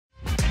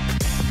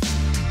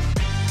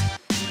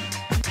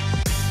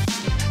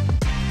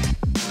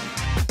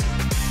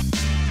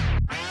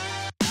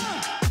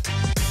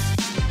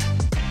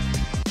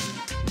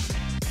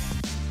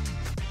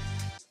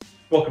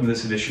Welcome to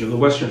this edition of the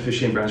Western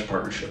Officiating Branch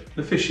Partnership,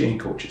 the Officiating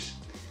Coaches.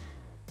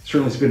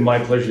 Certainly it's been my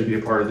pleasure to be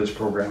a part of this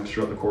program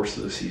throughout the course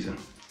of the season.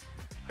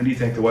 I need to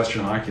thank the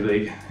Western Hockey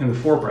League and the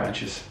 4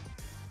 branches,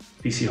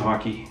 BC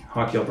Hockey,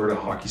 Hockey Alberta,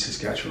 Hockey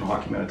Saskatchewan,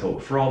 Hockey Manitoba,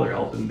 for all their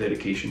help and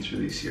dedication through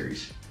these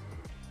series.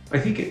 I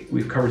think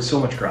we've covered so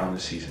much ground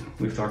this season.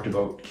 We've talked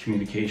about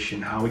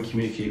communication, how we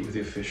communicate with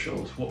the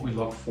officials, what we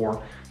look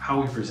for,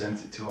 how we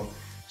present it to them.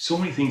 So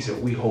many things that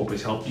we hope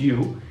has helped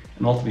you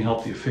and ultimately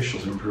help the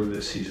officials improve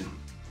this season.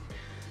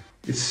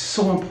 It's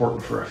so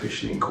important for our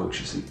officiating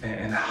coaches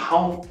and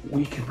how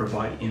we can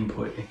provide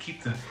input and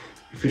keep the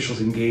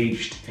officials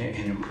engaged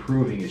and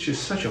improving. It's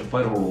just such a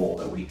vital role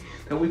that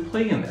we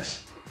play in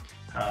this.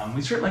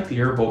 We'd certainly like to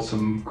hear about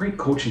some great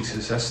coaching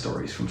success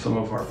stories from some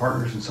of our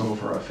partners and some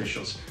of our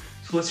officials.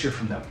 So let's hear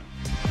from them.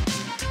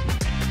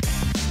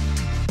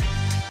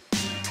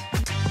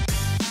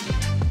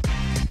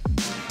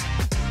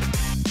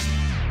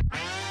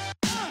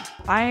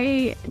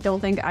 I don't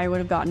think I would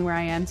have gotten where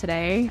I am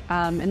today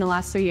in the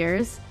last 3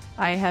 years.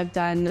 I have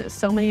done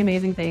so many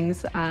amazing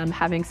things,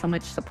 having so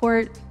much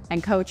support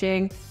and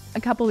coaching.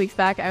 A couple weeks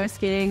back, I was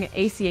skating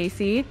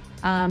ACAC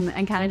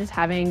and kind of just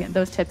having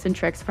those tips and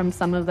tricks from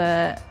some of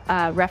the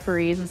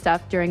referees and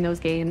stuff during those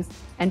games,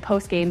 and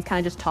post games kind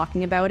of just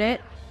talking about it.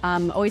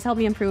 Always helped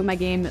me improve my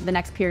game the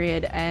next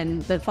period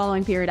and the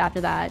following period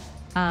after that.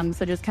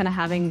 So just kind of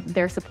having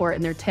their support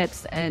and their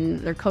tips and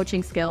their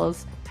coaching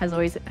skills has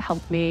always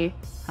helped me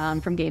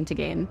from game to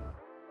game.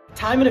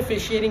 Time an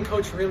officiating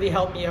coach really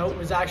helped me out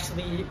was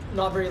actually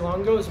not very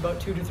long ago. It was about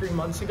 2 to 3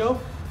 months ago.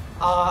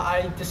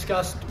 I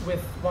discussed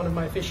with one of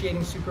my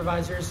officiating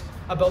supervisors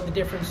about the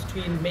difference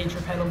between major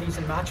penalties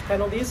and match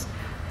penalties.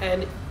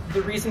 And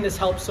the reason this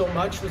helped so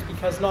much was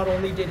because not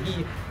only did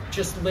he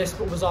just list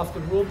what was off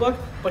the rule book,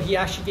 but he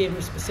actually gave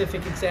me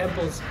specific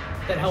examples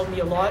that helped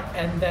me a lot,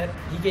 and that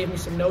he gave me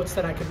some notes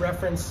that I could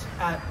reference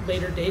at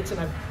later dates, and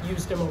I've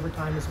used them over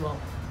time as well.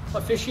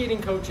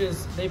 Officiating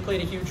coaches, they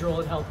played a huge role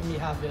in helping me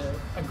have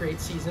a great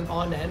season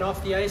on and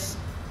off the ice.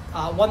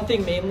 One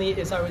thing mainly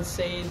is I would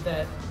say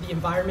that the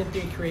environment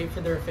they create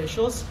for their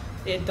officials,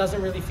 it doesn't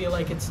really feel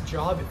like it's a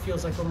job. It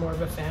feels like we're more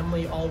of a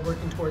family all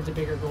working towards a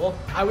bigger goal.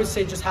 I would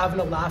say just having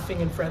a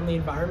laughing and friendly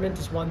environment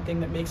is one thing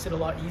that makes it a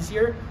lot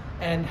easier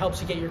and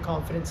helps you get your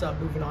confidence up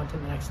moving on to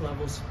the next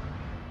levels.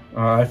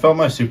 I felt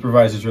my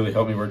supervisors really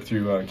helped me work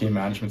through game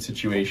management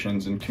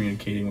situations and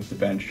communicating with the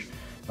bench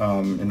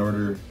in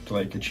order to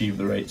achieve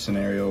the right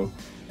scenario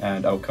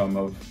and outcome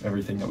of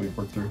everything that we've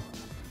worked through.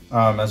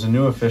 As a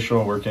new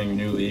official working in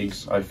new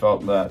leagues, I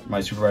felt that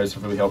my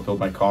supervisors really helped build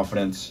my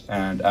confidence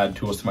and add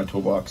tools to my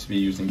toolbox to be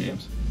used in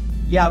games.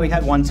 Yeah, we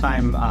had one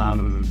time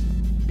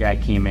guy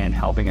came in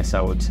helping us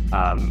out,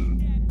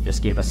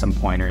 just gave us some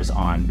pointers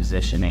on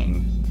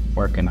positioning,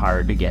 working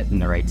hard to get in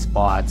the right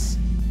spots,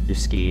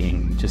 just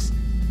skating, just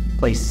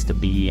places to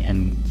be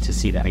and to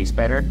see the ice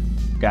better.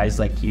 Guys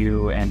like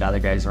you and other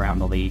guys around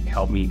the league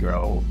helped me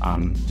grow,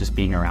 just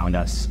being around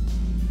us,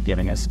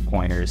 giving us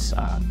pointers,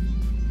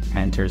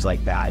 mentors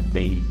like that.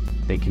 They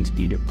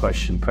continue to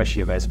push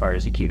you as far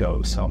as you can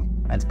go, so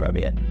that's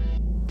probably it.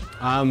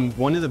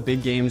 One of the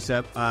big games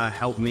that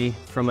helped me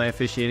from my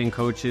officiating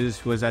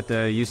coaches was at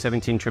the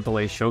U17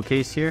 AAA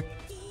showcase here.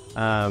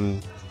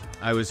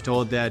 I was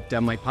told that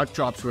my puck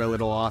drops were a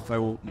little off.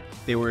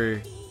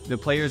 The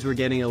players were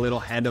getting a little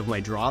ahead of my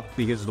drop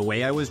because of the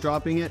way I was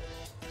dropping it.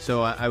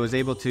 So I was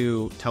able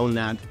to tone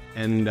that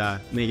and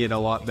make it a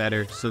lot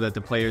better so that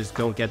the players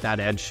don't get that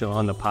edge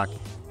on the puck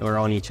or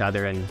on each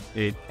other, and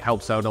it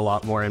helps out a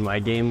lot more in my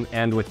game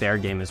and with their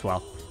game as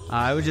well.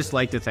 I would just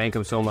like to thank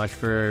them so much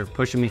for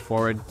pushing me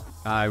forward,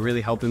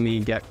 really helping me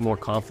get more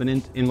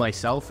confident in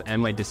myself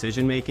and my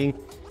decision making.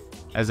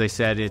 As I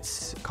said,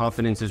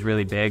 confidence is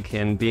really big,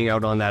 and being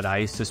out on that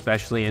ice,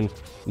 especially in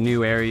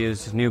new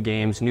areas, new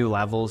games, new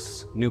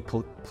levels, new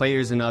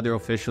players and other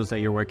officials that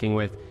you're working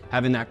with,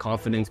 having that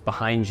confidence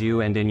behind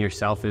you and in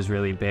yourself is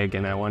really big,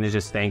 and I want to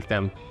just thank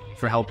them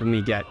for helping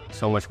me get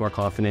so much more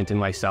confident in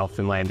myself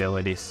and my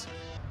abilities.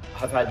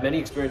 I've had many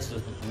experiences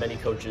with many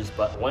coaches,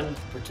 but one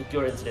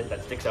particular incident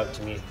that sticks out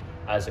to me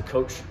as a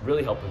coach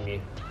really helping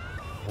me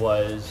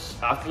was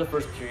after the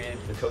first period.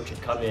 The coach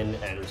had come in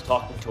and was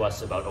talking to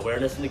us about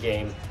awareness in the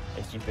game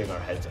and keeping our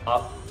heads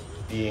up,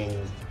 being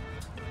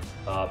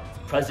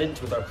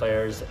present with our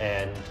players,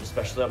 and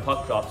especially on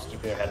puck drops,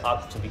 keeping our head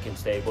up so we can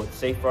stay both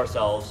safe for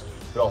ourselves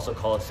but also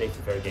call a safe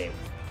and fair game.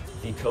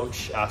 The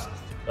coach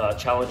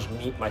challenged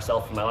me,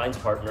 myself and my lines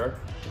partner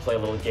to play a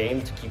little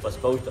game to keep us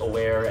both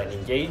aware and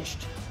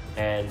engaged,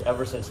 and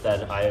ever since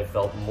then I have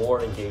felt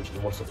more engaged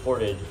and more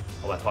supported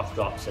on my puck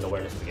drops and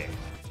awareness of the game.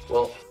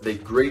 Well, they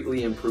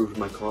greatly improved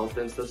my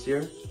confidence this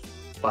year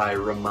by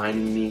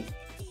reminding me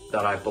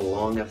that I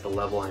belong at the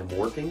level I'm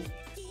working.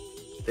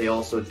 They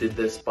also did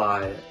this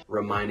by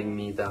reminding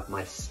me that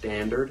my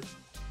standard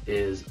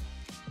is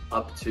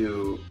up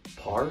to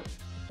par,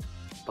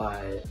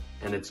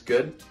 and it's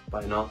good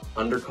by not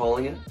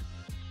undercalling it,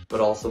 but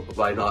also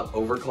by not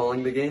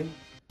overcalling the game.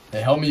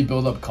 They helped me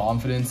build up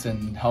confidence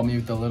and help me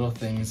with the little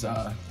things.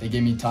 They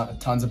gave me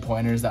tons of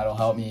pointers that'll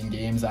help me in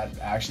games that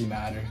actually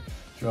matter.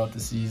 throughout the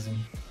season.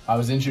 I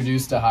was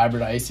introduced to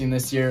hybrid icing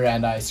this year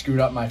and I screwed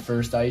up my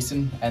first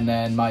icing, and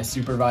then my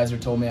supervisor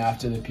told me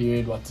after the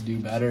period what to do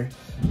better,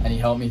 and he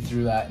helped me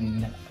through that,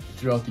 and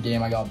throughout the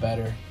game I got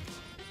better.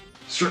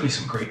 Certainly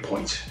some great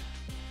points.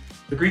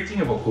 The great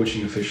thing about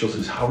coaching officials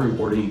is how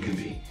rewarding it can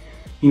be.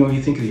 You know, you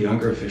think of the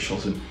younger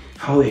officials and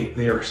how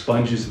they are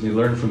sponges and they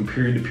learn from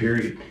period to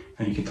period,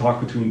 and you can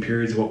talk between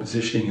periods about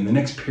positioning, and the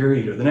next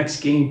period or the next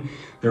game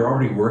they're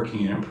already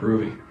working and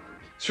improving.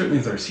 Certainly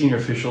with our senior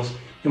officials,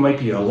 it might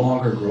be a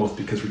longer growth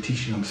because we're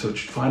teaching them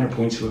such finer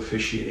points of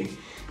officiating.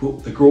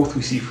 But the growth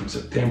we see from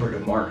September to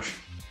March,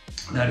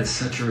 that is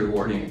such a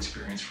rewarding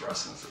experience for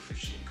us as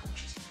officiating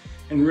coaches,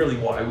 and really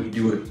why we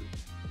do it.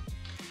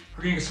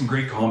 We're going to get some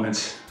great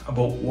comments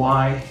about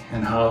why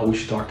and how we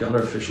should talk to other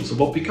officials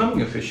about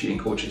becoming officiating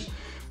coaches,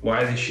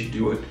 why they should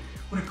do it,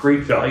 what a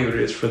great value it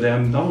is for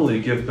them, not only to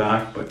give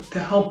back, but to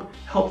help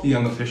the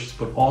young officials,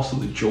 but also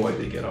the joy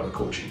they get out of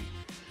coaching.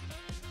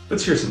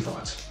 Let's hear some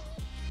thoughts.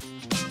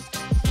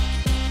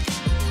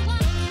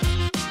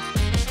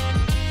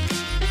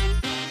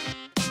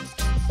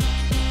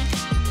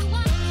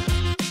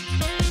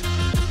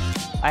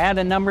 I had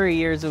a number of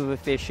years of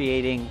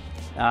officiating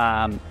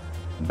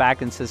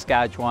back in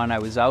Saskatchewan. I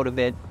was out of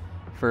it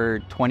for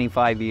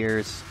 25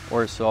 years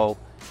or so.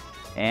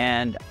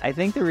 And I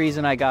think the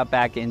reason I got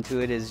back into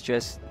it is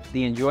just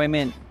the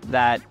enjoyment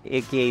that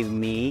it gave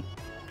me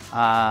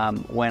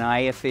when I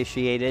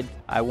officiated.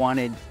 I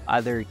wanted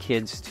other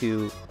kids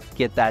to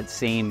get that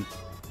same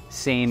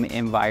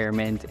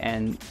environment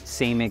and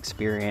same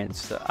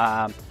experience.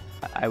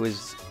 I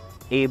was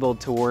able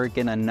to work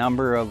in a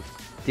number of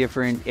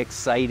different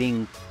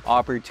exciting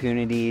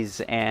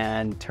opportunities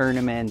and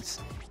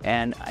tournaments,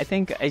 and I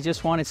think I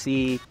just want to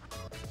see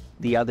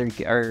the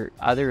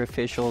other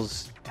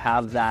officials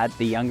have that,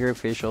 the younger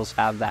officials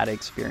have that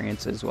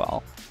experience as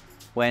well.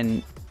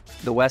 When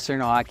the Western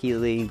Hockey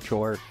League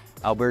or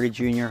Alberta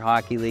Junior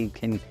Hockey League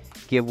can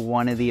give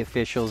one of the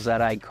officials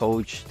that I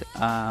coached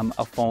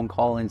a phone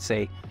call and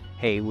say,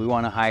 hey, we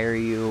want to hire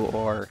you,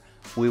 or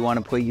we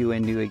want to put you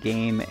into a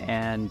game,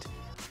 and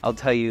I'll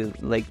tell you,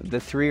 like the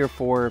 3 or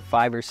 4,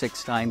 5 or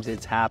 6 times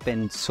it's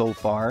happened so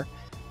far,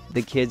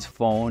 the kids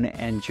phone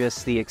and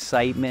just the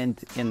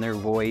excitement in their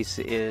voice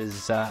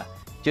is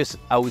just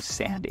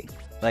outstanding.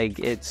 Like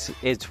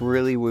it's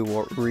really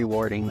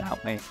rewarding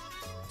that way.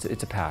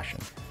 It's a passion,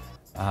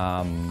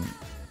 and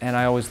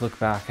I always look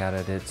back at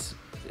it.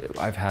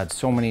 I've had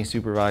so many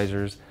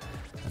supervisors,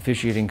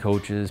 officiating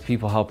coaches,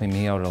 people helping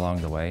me out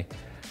along the way,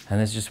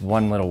 and it's just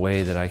one little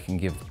way that I can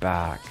give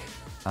back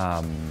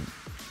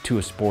to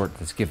a sport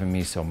that's given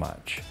me so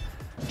much.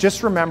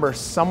 Just remember,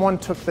 someone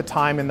took the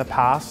time in the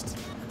past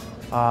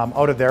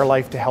out of their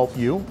life to help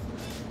you,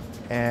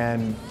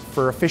 and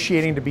for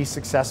officiating to be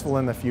successful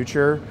in the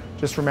future,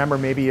 just remember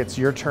maybe it's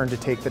your turn to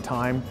take the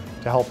time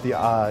to help the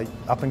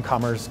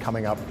up-and-comers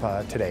coming up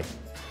today.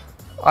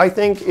 I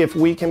think if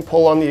we can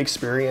pull on the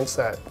experience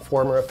that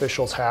former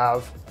officials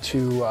have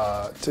to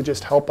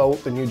just help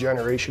out the new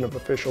generation of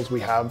officials we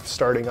have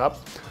starting up,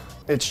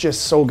 it's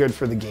just so good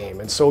for the game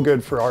and so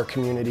good for our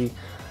community.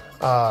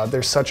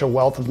 There's such a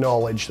wealth of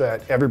knowledge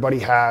that everybody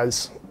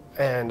has,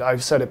 and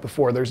I've said it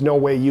before, there's no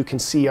way you can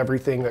see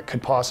everything that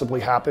could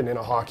possibly happen in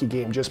a hockey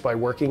game just by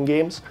working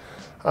games.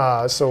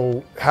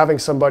 So having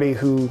somebody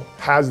who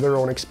has their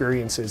own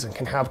experiences and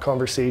can have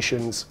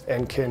conversations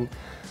and can,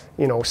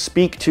 you know,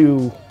 speak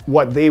to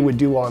what they would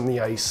do on the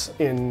ice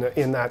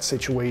in that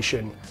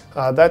situation,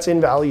 that's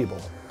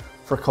invaluable.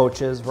 For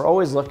coaches, we're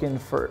always looking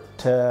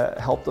to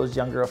help those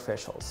younger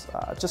officials.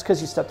 Just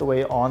because you stepped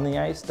away on the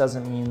ice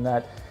doesn't mean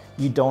that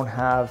you don't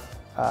have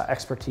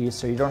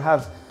expertise or you don't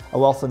have a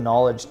wealth of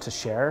knowledge to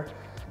share.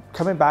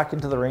 Coming back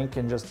into the rink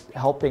and just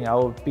helping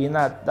out, being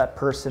that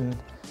person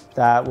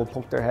that will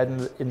poke their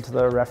head into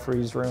the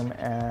referee's room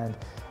and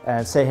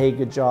say, hey,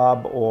 good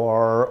job,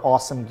 or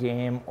awesome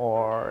game,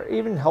 or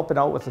even helping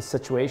out with a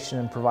situation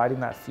and providing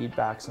that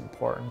feedback is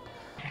important.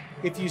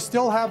 If you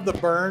still have the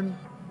burn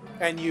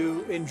and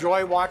you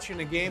enjoy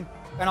watching a game,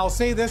 and I'll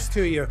say this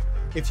to you,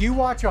 if you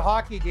watch a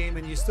hockey game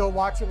and you still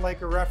watch it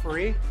like a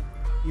referee,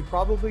 you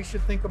probably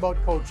should think about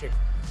coaching.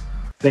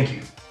 Thank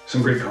you.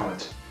 Some great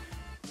comments.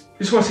 I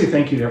just want to say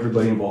thank you to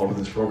everybody involved in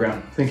this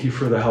program. Thank you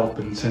for the help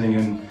in sending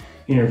in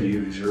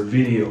interviews or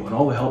video and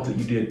all the help that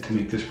you did to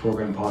make this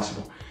program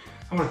possible.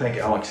 I want to thank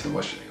Alex in the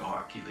Western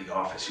Hockey League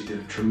office. He did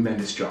a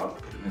tremendous job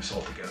putting this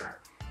all together.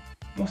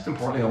 Most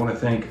importantly, I want to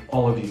thank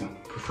all of you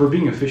for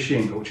being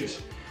officiating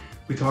coaches.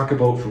 We talk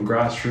about from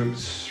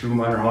grassroots through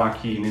minor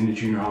hockey and into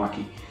junior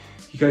hockey.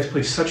 You guys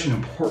play such an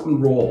important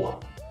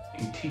role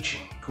in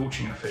teaching,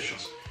 coaching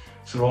officials.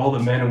 So to all the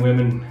men and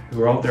women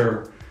who are out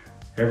there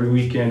every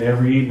weekend,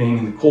 every evening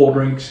in the cold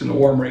rinks and the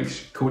warm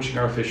rinks, coaching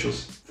our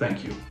officials,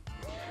 thank you.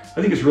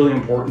 I think it's really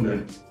important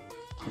that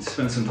you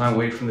spend some time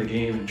away from the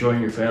game,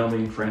 enjoying your family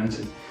and friends,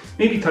 and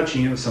maybe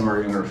touching in with some of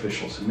our younger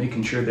officials and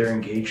making sure they're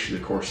engaged through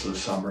the course of the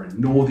summer and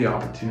know the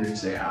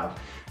opportunities they have,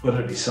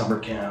 whether it be summer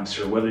camps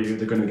or whether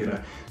they're going to get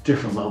a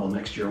different level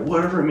next year,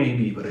 whatever it may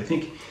be. But I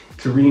think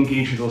to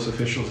re-engage with those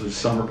officials as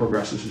summer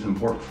progresses is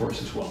important for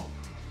us as well.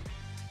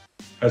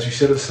 As we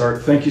said at the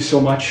start, thank you so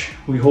much.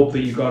 We hope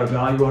that you got a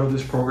value out of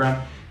this program,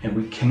 and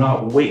we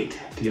cannot wait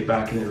to get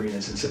back in the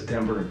arenas in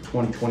September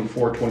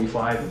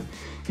 2024-25 and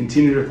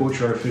continue to coach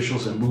our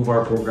officials and move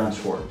our programs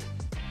forward.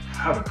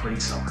 Have a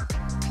great summer.